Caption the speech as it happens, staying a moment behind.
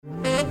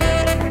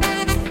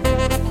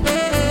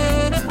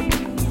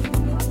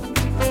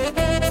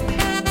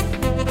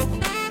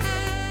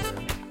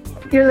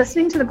You're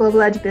listening to the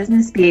Global Edge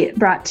Business Beat,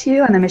 brought to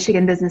you on the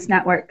Michigan Business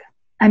Network.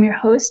 I'm your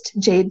host,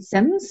 Jade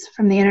Sims,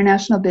 from the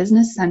International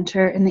Business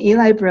Center in the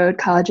Eli Broad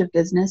College of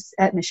Business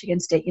at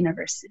Michigan State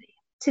University.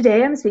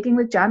 Today, I'm speaking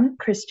with John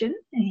Christian,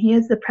 and he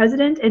is the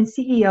president and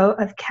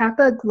CEO of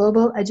Kappa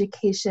Global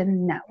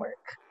Education Network.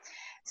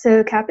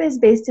 So Kappa is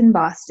based in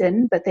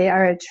Boston, but they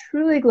are a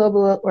truly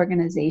global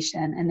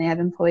organization, and they have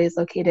employees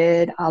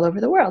located all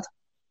over the world.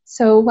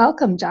 So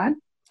welcome,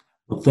 John.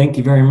 Well, thank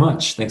you very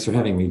much. Thanks for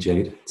having me,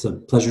 Jade. It's a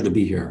pleasure to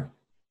be here.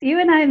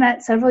 You and I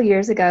met several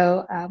years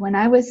ago when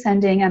I was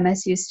sending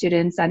MSU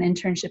students on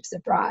internships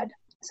abroad.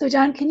 So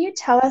John, can you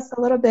tell us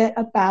a little bit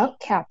about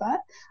Kappa,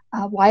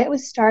 why it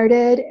was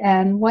started,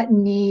 and what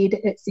need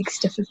it seeks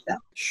to fulfill?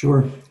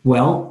 Sure.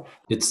 Well,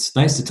 it's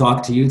nice to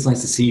talk to you. It's nice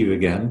to see you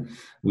again.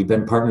 We've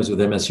been partners with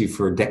MSU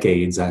for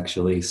decades,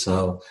 actually,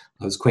 so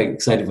I was quite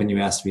excited when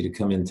you asked me to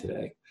come in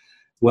today.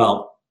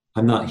 Well,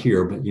 I'm not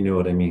here, but you know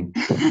what I mean.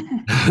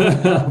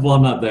 Well,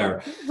 I'm not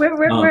there.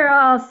 We're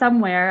all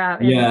somewhere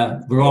out.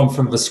 We're all in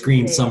front of a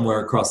screen somewhere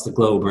across the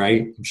globe,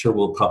 right? I'm sure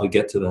we'll probably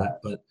get to that.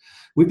 But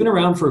we've been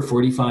around for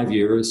 45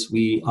 years.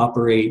 We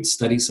operate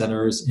study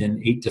centers in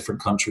 8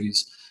 different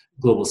countries,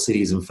 global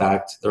cities, in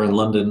fact. They're in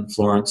London,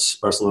 Florence,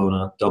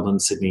 Barcelona, Dublin,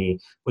 Sydney,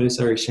 Buenos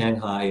Aires,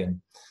 Shanghai,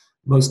 and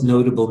most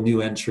notable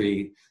new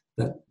entry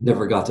that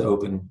never got to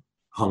open,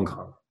 Hong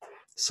Kong.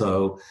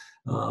 So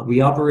we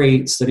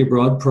operate study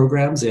abroad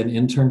programs and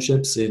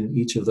internships in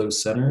each of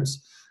those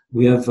centers.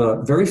 We have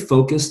a very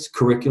focused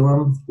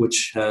curriculum,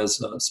 which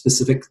has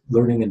specific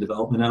learning and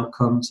development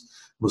outcomes,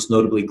 most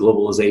notably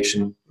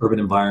globalization, urban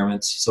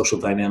environments, social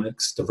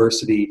dynamics,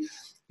 diversity,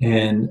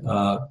 and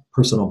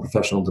personal and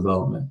professional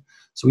development.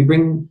 So we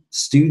bring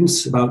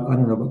students, about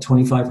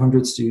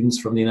 2,500 students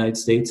from the United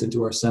States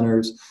into our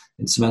centers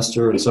in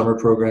semester and summer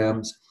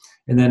programs.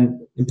 And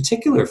then in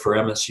particular for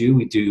MSU,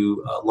 we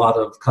do a lot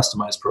of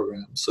customized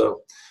programs.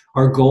 So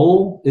our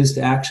goal is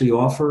to actually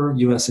offer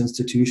U.S.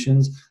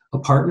 institutions a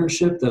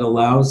partnership that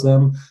allows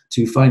them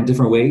to find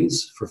different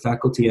ways for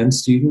faculty and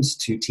students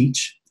to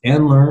teach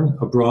and learn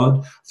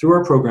abroad through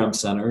our program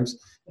centers.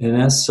 And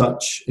as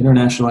such,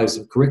 internationalize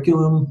the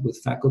curriculum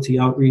with faculty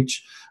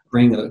outreach,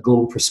 bring a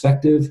global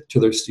perspective to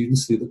their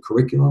students through the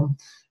curriculum,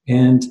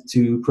 and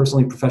to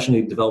personally,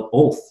 professionally develop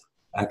both,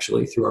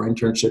 actually, through our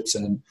internships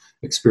and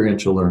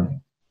experiential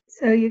learning.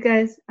 So you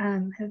guys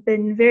have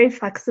been very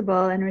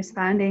flexible in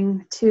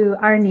responding to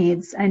our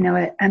needs, I know,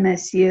 at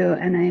MSU,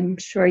 and I'm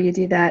sure you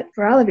do that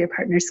for all of your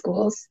partner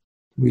schools.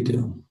 We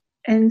do.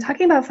 And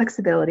talking about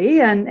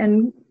flexibility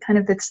and kind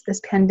of this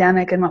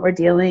pandemic and what we're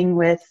dealing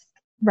with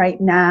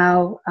right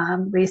now,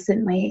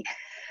 recently,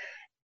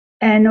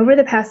 and over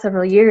the past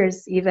several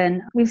years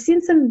even, we've seen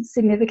some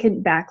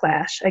significant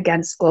backlash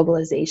against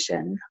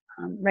globalization.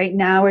 Right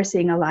now, we're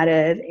seeing a lot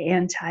of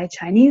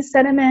anti-Chinese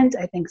sentiment.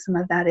 I think some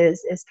of that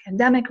is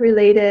pandemic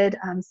related.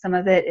 Some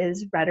of it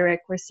is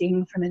rhetoric we're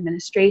seeing from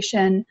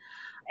administration.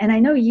 And I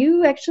know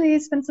you actually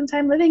spent some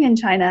time living in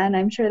China, and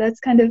I'm sure that's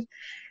kind of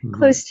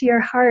close to your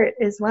heart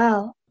as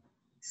well.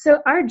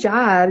 So our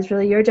jobs,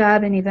 really your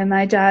job and even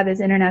my job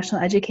as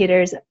international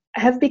educators,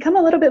 have become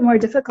a little bit more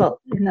difficult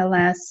in the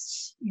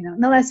last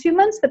few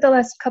months, but the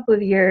last couple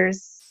of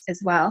years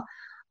as well.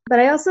 But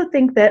I also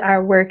think that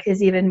our work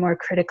is even more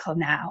critical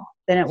now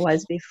than it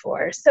was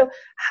before. So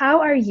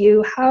how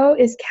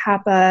is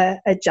Kappa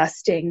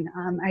adjusting?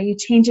 Are you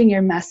changing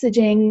your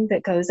messaging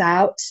that goes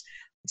out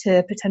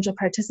to potential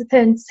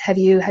participants? Have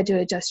you had to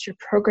adjust your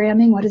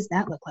programming? What does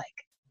that look like?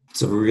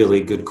 It's a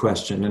really good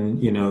question.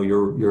 And,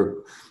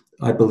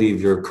 I believe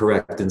you're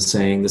correct in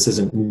saying this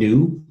isn't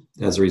new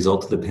as a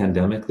result of the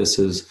pandemic.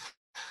 There's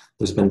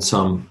been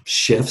some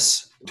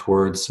shifts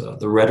towards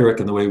the rhetoric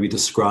and the way we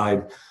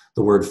describe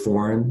the word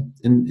foreign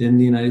in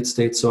the United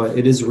States. So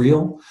it is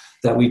real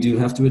that we do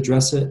have to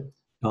address it.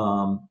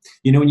 When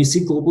you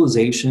see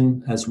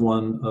globalization as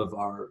one of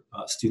our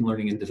student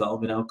learning and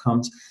development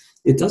outcomes,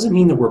 it doesn't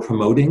mean that we're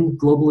promoting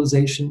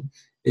globalization.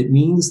 It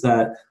means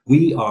that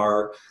we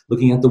are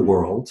looking at the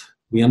world.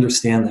 We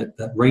understand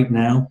that right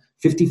now,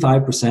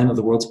 55% of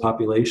the world's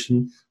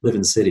population live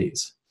in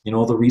cities.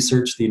 All the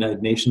research the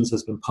United Nations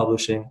has been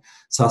publishing,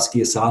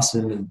 Saskia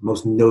Sassen, the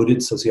most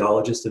noted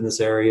sociologist in this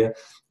area,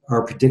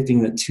 are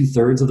predicting that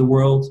 2/3 of the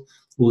world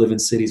will live in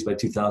cities by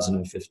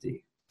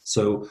 2050.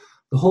 So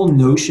the whole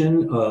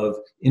notion of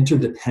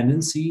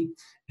interdependency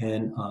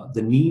and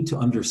the need to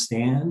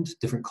understand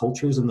different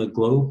cultures in the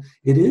globe,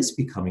 it is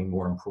becoming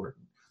more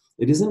important.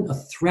 It isn't a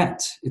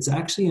threat. It's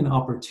actually an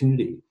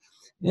opportunity.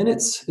 And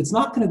it's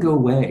not going to go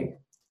away.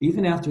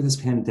 Even after this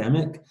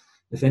pandemic,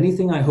 if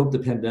anything, I hope the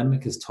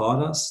pandemic has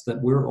taught us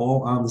that we're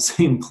all on the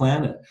same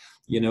planet.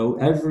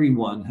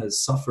 Everyone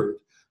has suffered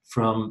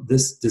from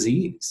this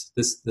disease,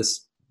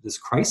 this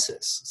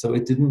crisis. So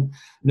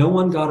no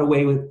one got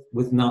away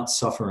with not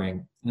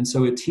suffering. And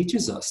so it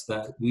teaches us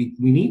that we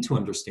need to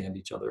understand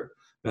each other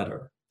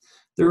better.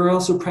 There are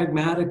also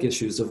pragmatic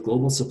issues of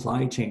global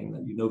supply chain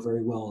that you know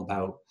very well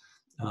about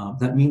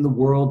that mean the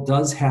world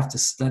does have to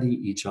study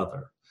each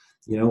other.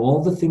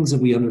 All the things that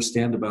we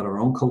understand about our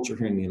own culture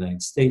here in the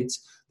United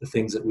States, the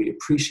things that we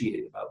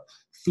appreciate about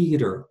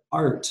theater,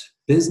 art,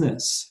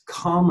 business,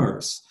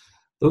 commerce.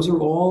 Those are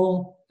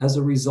all as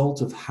a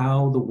result of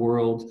how the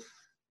world,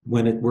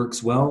 when it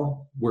works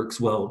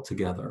well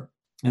together.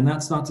 And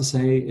that's not to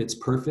say it's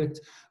perfect,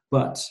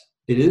 but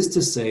it is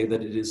to say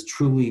that it is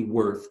truly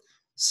worth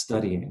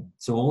studying.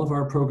 So all of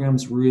our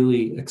programs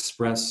really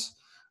express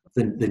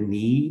the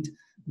need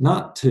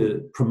not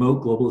to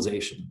promote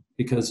globalization,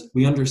 because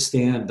we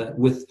understand that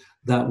with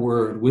that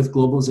word, with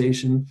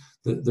globalization,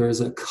 there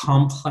is a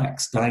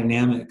complex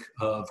dynamic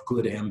of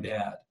good and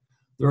bad.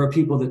 There are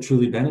people that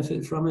truly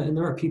benefit from it, and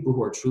there are people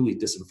who are truly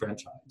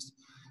disenfranchised.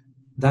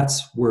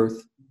 That's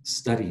worth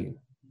studying.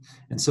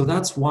 And so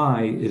that's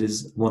why it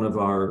is one of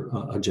our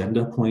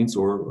agenda points,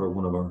 or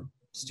one of our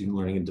student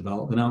learning and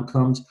development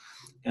outcomes.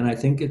 And I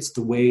think it's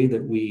the way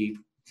that we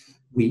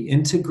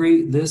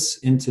integrate this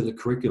into the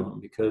curriculum,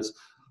 because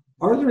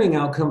our learning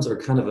outcomes are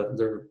kind of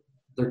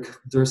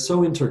they're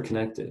so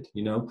interconnected.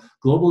 You know,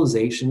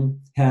 globalization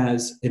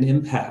has an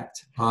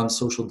impact on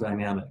social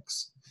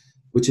dynamics,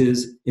 which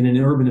is in an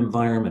urban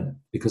environment,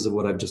 because of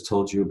what I've just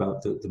told you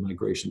about the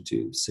migration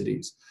to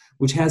cities,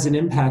 which has an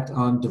impact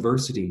on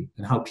diversity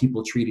and how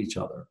people treat each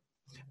other.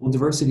 Well,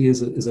 diversity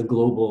is a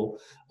global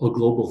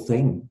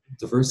thing.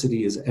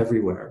 Diversity is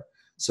everywhere.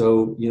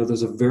 So, you know,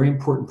 there's a very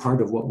important part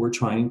of what we're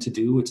trying to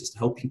do, which is to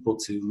help people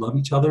to love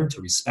each other,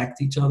 to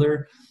respect each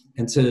other,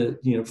 and to,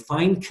 you know,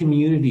 find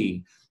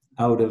community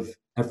out of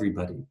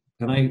everybody.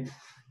 And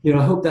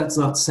I hope that's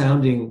not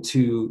sounding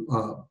too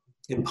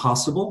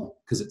impossible,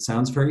 because it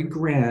sounds very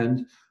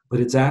grand, but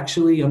it's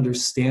actually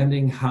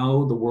understanding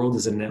how the world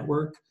is a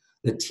network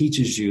that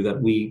teaches you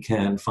that we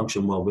can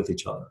function well with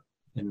each other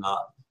and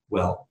not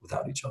well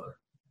without each other.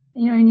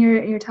 You know, and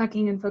you're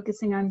talking and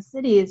focusing on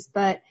cities,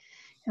 but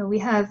you know, we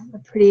have a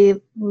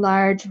pretty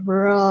large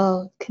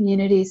rural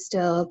community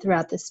still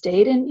throughout the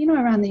state, and you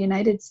know, around the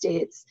United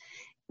States.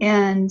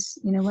 And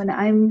you know, when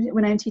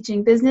I'm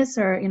teaching business,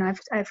 or you know,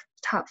 I've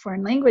taught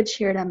foreign language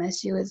here at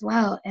MSU as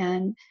well,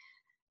 and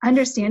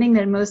understanding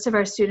that most of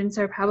our students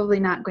are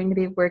probably not going to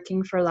be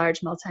working for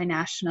large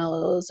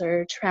multinationals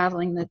or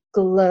traveling the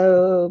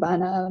globe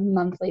on a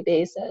monthly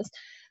basis,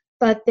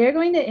 but they're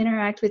going to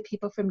interact with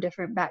people from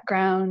different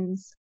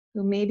backgrounds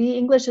who maybe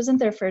English isn't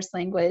their first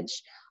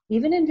language,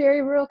 even in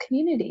very rural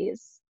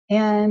communities.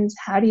 And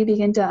how do you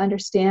begin to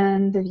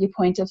understand the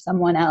viewpoint of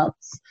someone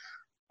else?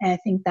 And I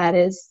think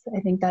that's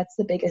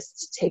the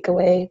biggest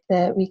takeaway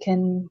that we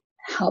can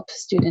help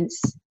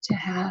students to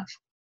have.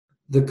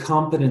 The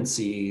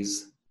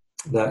competencies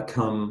that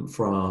come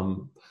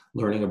from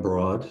learning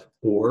abroad,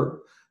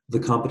 or the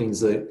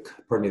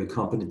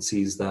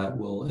competencies that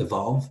will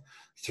evolve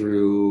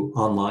through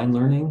online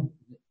learning,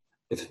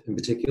 if in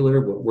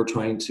particular, what we're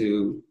trying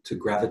to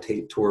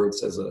gravitate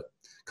towards as a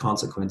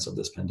consequence of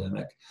this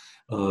pandemic,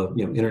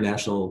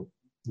 international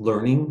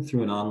learning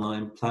through an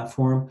online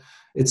platform,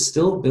 it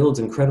still builds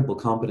incredible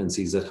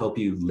competencies that help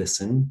you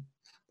listen,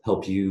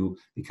 help you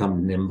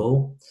become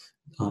nimble,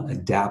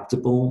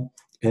 adaptable,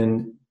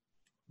 and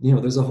you know,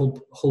 there's a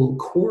whole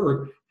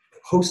core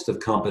host of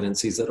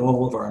competencies that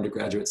all of our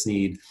undergraduates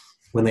need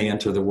when they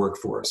enter the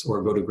workforce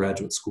or go to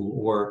graduate school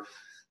or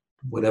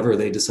whatever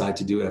they decide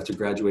to do after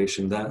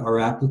graduation, that are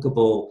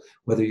applicable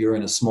whether you're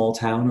in a small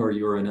town or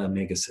you're in a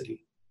mega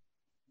city,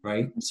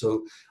 right?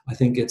 So I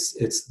think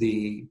it's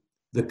the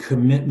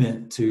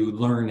commitment to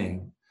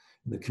learning,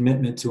 the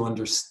commitment to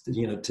understand,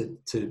 you know,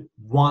 to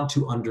want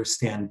to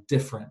understand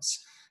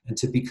difference and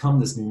to become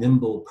this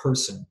nimble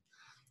person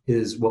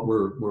is what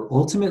we're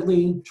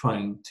ultimately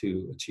trying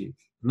to achieve.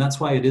 And that's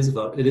why it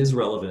is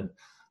relevant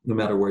no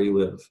matter where you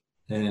live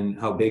and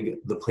how big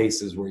the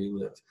place is where you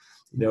live.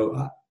 You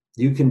know,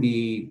 you can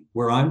be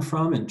where I'm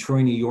from in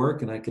Troy, New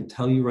York, and I can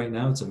tell you right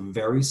now, it's a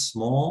very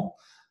small,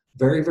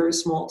 very, very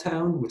small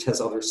town, which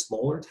has other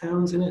smaller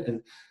towns in it.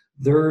 And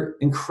they're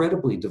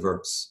incredibly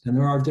diverse. And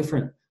there are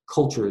different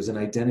cultures and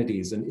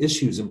identities and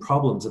issues and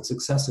problems and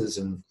successes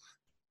and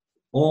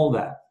all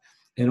that.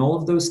 And all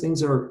of those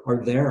things are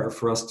there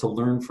for us to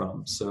learn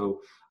from. So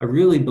I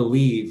really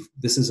believe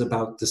this is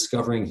about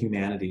discovering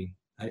humanity.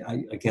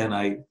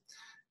 You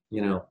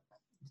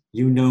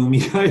know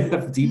me, I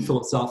have deep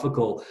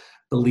philosophical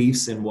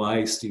beliefs in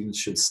why students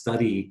should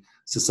study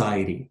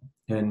society.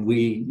 And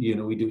we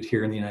do it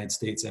here in the United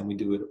States and we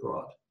do it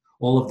abroad.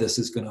 All of this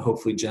is going to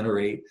hopefully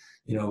generate,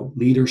 you know,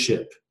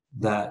 leadership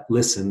that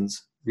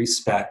listens,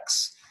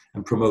 respects,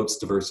 and promotes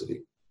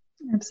diversity.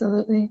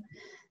 Absolutely.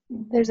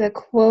 There's a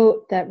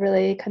quote that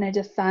really kind of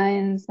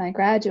defines my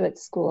graduate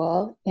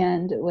school,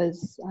 and it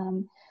was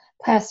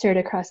plastered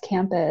across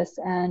campus,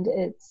 and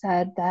it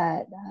said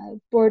that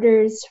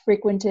borders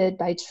frequented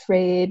by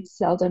trade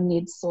seldom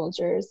need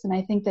soldiers. And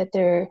I think that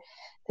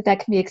that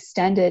can be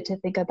extended to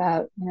think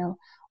about, you know,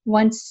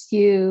 once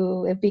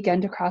you have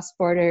begun to cross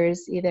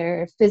borders,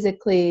 either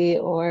physically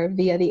or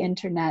via the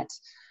internet,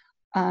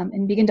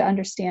 and begin to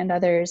understand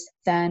others,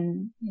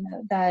 then, you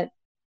know, that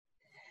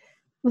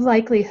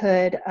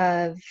likelihood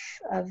of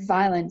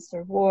violence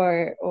or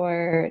war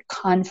or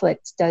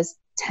conflict does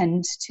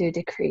tend to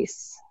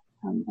decrease.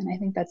 And I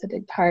think that's a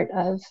big part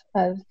of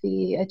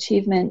the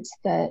achievement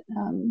that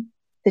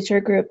that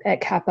your group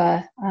at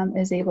Kappa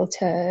is able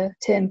to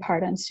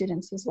impart on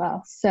students as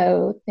well.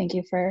 So thank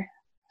you for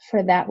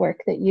that work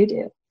that you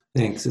do.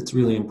 Thanks. It's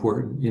really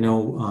important.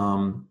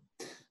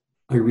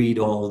 I read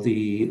all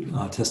the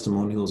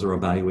testimonials or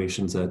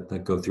evaluations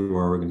that go through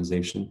our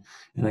organization.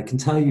 And I can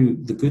tell you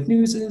the good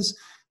news is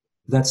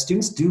that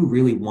students do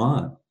really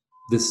want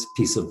this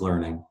piece of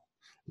learning.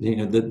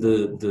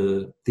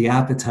 The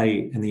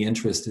appetite and the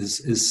interest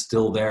is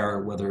still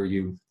there, whether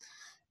you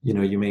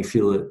may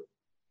feel it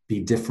be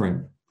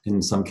different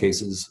in some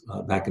cases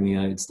back in the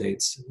United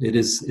States. It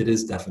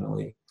is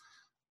definitely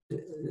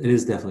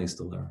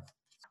still there.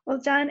 Well,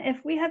 John,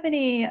 if we have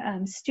any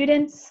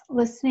students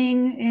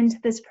listening into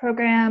this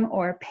program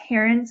or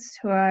parents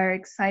who are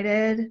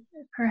excited,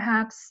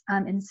 perhaps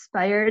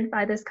inspired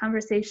by this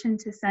conversation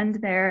to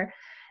send their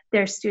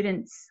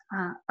students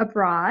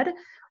abroad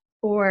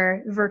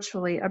or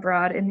virtually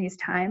abroad in these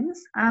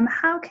times,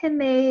 how can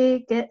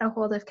they get a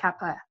hold of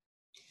Kappa?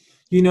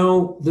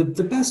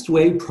 The best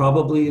way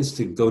probably is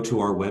to go to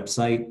our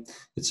website.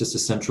 It's just a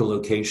central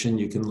location.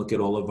 You can look at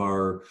all of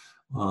our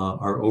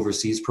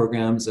overseas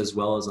programs, as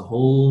well as a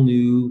whole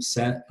new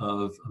set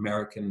of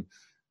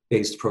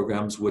American-based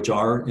programs, which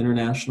are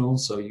international.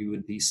 So you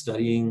would be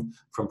studying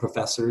from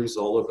professors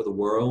all over the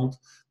world.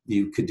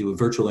 You could do a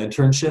virtual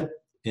internship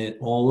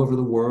all over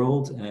the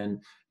world.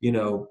 And,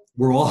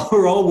 we're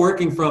all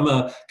working from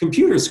a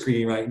computer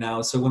screen right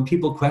now. So when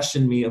people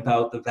question me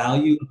about the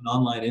value of an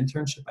online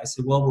internship, I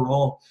say, well, we're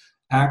all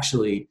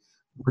actually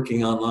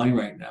working online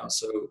right now.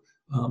 So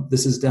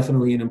this is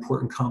definitely an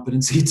important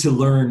competency to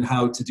learn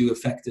how to do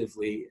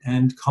effectively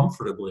and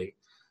comfortably.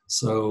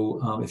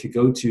 So if you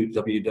go to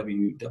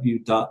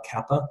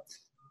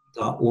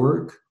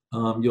www.kappa.org,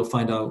 you'll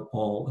find out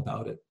all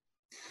about it.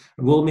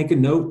 And we'll make a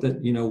note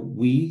that,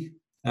 we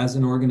as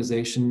an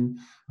organization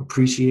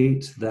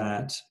appreciate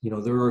that,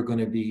 there are going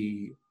to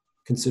be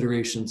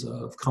considerations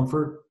of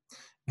comfort,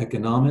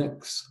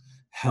 economics,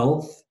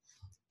 health,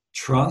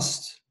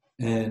 trust,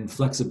 and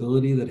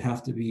flexibility that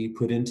have to be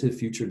put into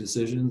future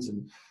decisions.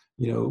 And,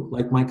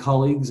 like my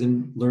colleagues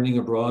in learning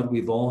abroad,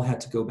 we've all had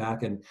to go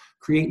back and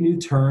create new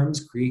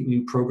terms, create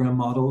new program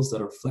models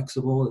that are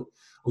flexible,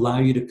 allow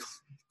you to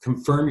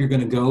confirm you're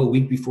going to go a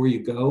week before you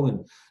go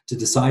and to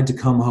decide to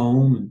come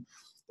home and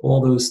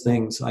all those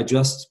things.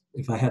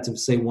 If I had to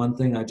say one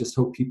thing, I just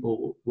hope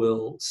people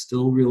will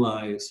still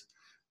realize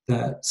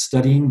that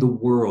studying the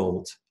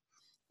world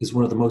is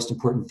one of the most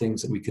important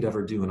things that we could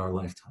ever do in our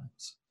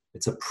lifetimes.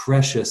 It's a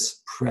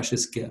precious,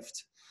 precious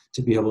gift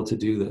to be able to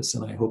do this,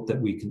 and I hope that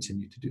we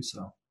continue to do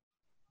so.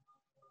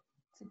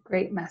 It's a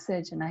great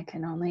message, and I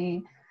can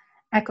only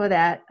echo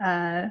that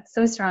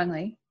so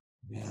strongly.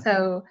 Yeah.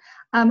 So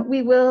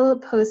we will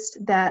post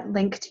that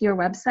link to your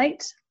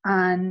website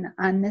on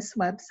this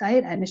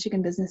website at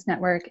Michigan Business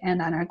Network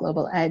and on our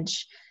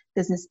globalEDGE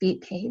Business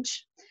Beat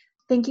page.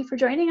 Thank you for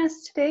joining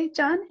us today,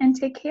 John, and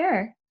take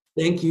care.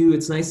 Thank you.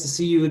 It's nice to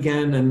see you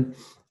again. And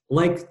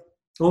like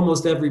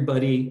almost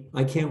everybody,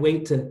 I can't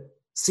wait to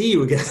see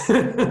you again.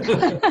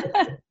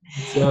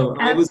 So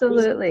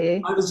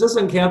absolutely. I was just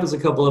on campus a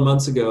couple of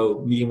months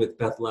ago meeting with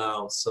Beth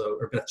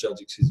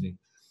Judge, excuse me.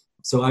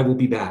 So I will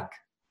be back.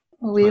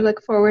 Well, we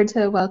look forward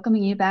to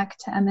welcoming you back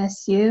to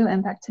MSU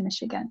and back to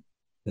Michigan.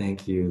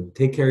 Thank you.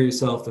 Take care of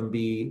yourself and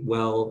be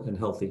well and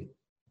healthy.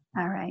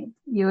 All right.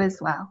 You as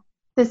well.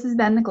 This has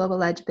been the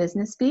globalEDGE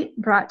Business Beat,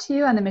 brought to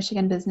you on the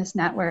Michigan Business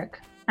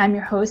Network. I'm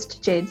your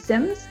host, Jade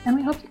Sims, and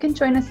we hope you can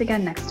join us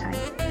again next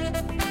time.